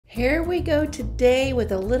Here we go today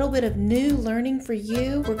with a little bit of new learning for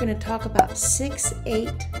you. We're going to talk about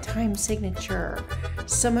 6/8 time signature.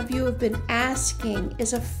 Some of you have been asking,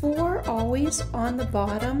 is a 4 always on the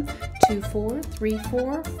bottom? 2/4,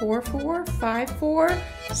 3/4, 4/4, 5/4,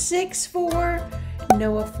 6/4?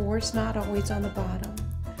 No, a 4 is not always on the bottom.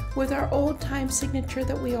 With our old time signature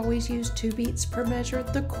that we always use, 2 beats per measure,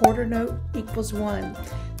 the quarter note equals 1.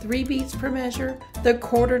 3 beats per measure, the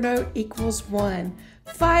quarter note equals 1.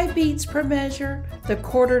 5 beats per measure, the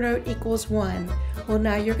quarter note equals 1. Well,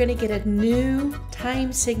 now you're going to get a new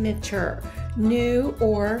time signature, new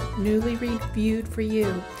or newly reviewed for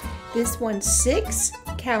you. This one, 6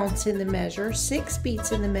 counts in the measure, 6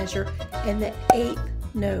 beats in the measure, and the 8th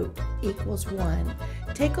note equals 1.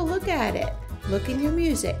 Take a look at it. Look in your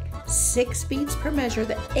music. 6 beats per measure,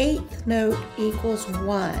 the 8th note equals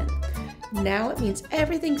 1. Now it means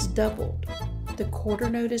everything's doubled. The quarter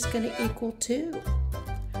note is going to equal 2.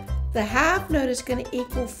 The half note is going to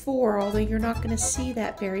equal 4, although you're not going to see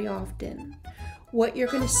that very often. What you're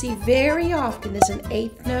going to see very often is an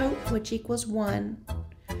 8th note, which equals 1.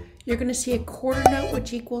 You're going to see a quarter note,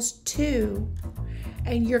 which equals 2.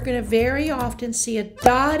 And you're going to very often see a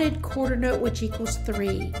dotted quarter note, which equals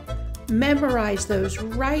 3. Memorize those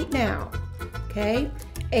right now, okay?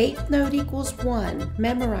 8th note equals 1.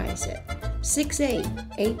 Memorize it. 6/8.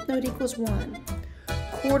 8th note equals 1.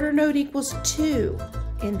 Quarter note equals 2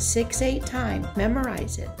 in 6/8 time.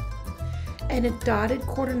 Memorize it. And a dotted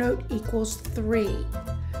quarter note equals 3.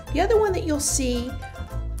 The other one that you'll see,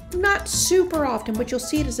 not super often, but you'll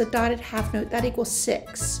see it as a dotted half note, that equals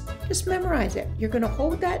 6. Just memorize it. You're going to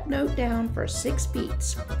hold that note down for 6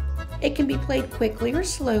 beats. It can be played quickly or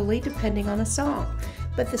slowly depending on the song.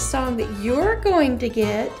 But the song that you're going to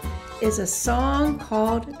get is a song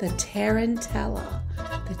called the Tarantella.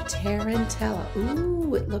 The Tarantella.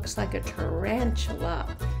 Ooh, it looks like a tarantula.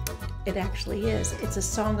 It actually is. It's a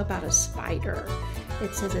song about a spider.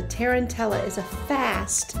 It says a tarantella is a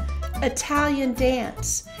fast Italian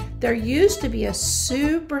dance. There used to be a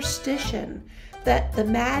superstition that the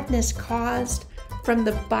madness caused from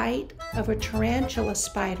the bite of a tarantula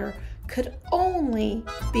spider could only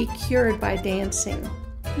be cured by dancing.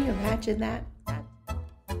 Can you imagine that?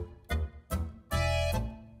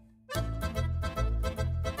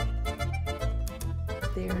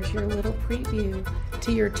 There's your little preview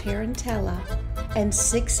to your Tarantella and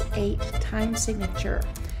 6/8 time signature.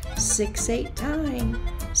 6/8 time,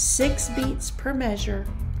 6 beats per measure,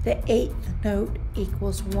 the 8th note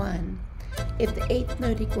equals 1. If the 8th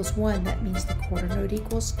note equals 1, that means the quarter note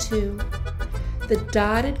equals 2. The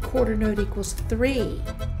dotted quarter note equals 3.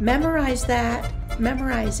 Memorize that.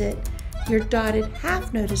 Memorize it. Your dotted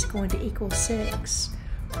half note is going to equal 6.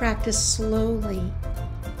 Practice slowly.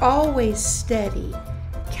 Always steady.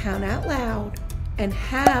 Count out loud. And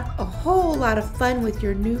have a whole lot of fun with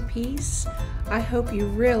your new piece. I hope you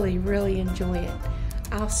really, really enjoy it.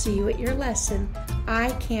 I'll see you at your lesson. I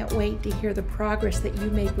can't wait to hear the progress that you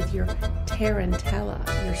make with your Tarantella,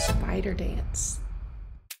 your spider dance.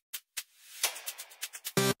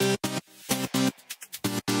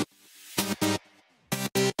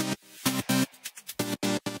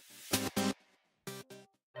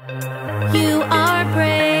 You are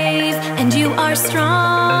brave and you are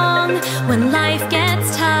strong. When life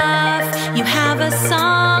gets tough, you have a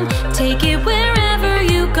song. Take it wherever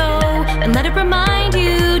you go and let it remind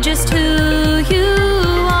you just who